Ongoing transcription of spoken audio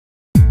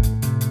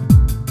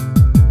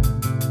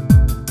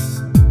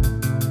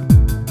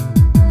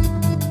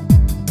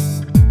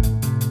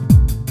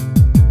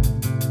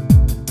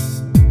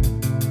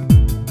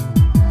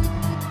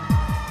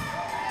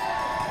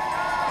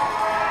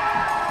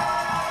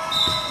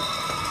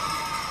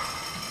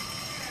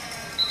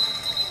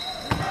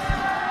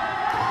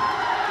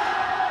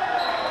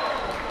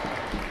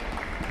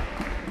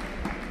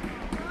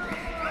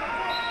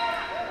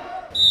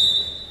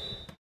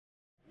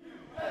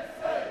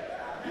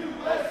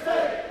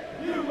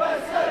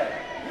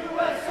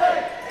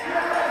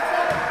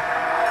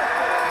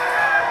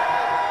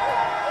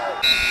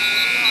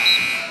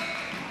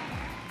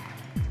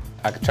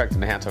I contracted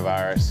the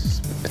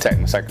hantavirus, attacked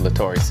my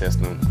circulatory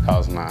system,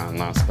 caused my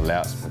lungs to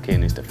collapse, my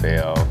kidneys to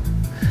fail,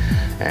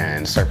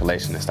 and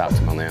circulation that stops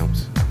in my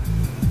limbs.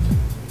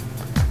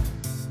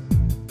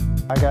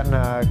 I got in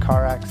a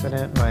car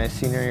accident my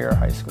senior year of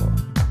high school.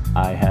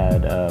 I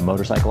had a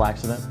motorcycle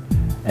accident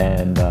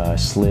and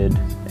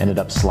ended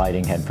up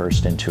sliding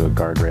headfirst into a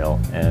guardrail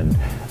and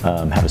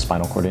had a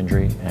spinal cord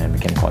injury and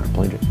became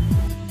quadriplegic.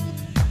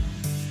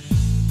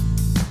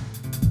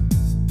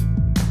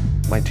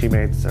 My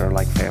teammates are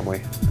like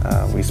family.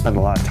 We spend a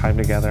lot of time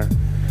together.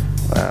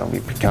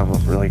 We've become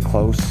really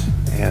close,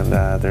 and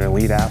they're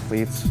elite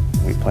athletes.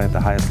 We play at the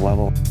highest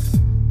level.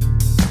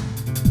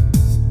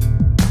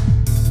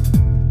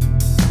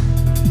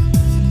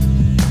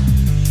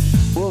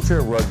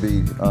 Wheelchair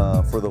rugby,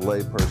 for the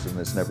layperson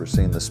that's never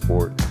seen the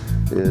sport,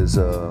 is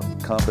a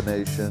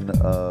combination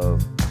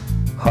of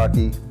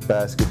hockey,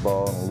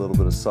 basketball, and a little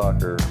bit of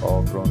soccer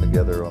all thrown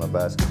together on a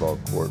basketball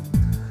court.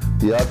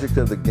 The object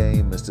of the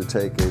game is to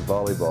take a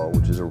volleyball,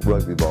 which is a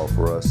rugby ball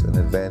for us, and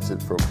advance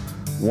it from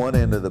one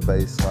end of the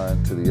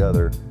baseline to the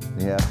other.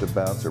 And you have to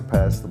bounce or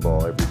pass the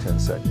ball every 10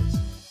 seconds.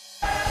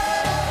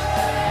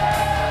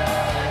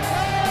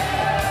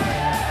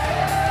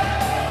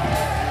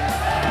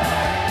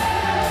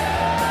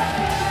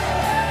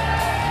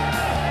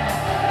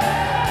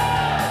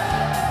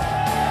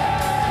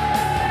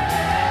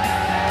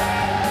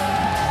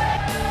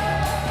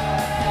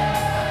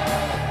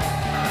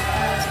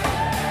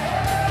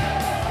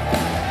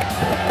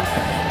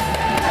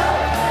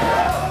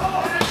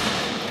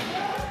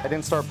 I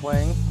didn't start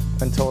playing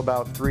until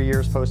about 3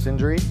 years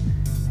post-injury,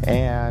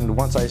 and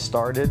once I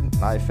started,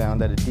 I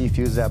found that it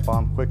defused that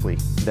bomb quickly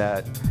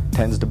that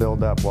tends to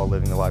build up while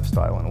living the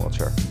lifestyle in a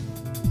wheelchair.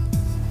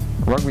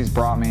 Rugby's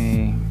brought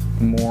me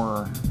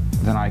more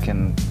than I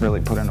can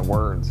really put into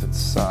words.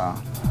 It's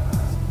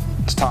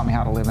taught me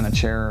how to live in a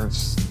chair.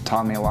 It's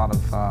taught me a lot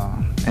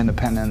of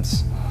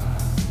independence,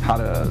 how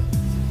to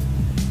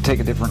take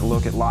a different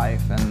look at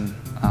life and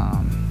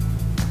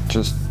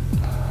just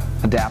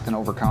adapt and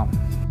overcome.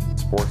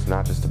 Sport's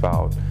not just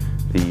about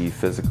the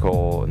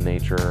physical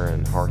nature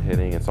and hard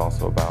hitting, it's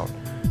also about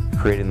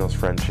creating those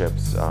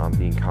friendships,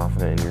 being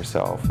confident in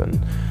yourself, and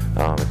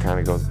it kind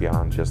of goes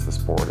beyond just the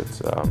sport. It's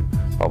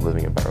about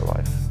living a better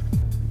life.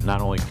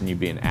 Not only can you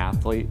be an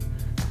athlete,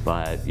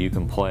 but you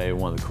can play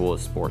one of the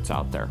coolest sports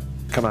out there.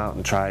 Come out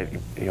and try it,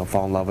 you'll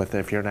fall in love with it.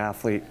 If you're an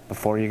athlete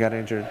before you got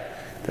injured,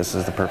 this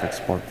is the perfect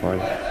sport for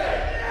you.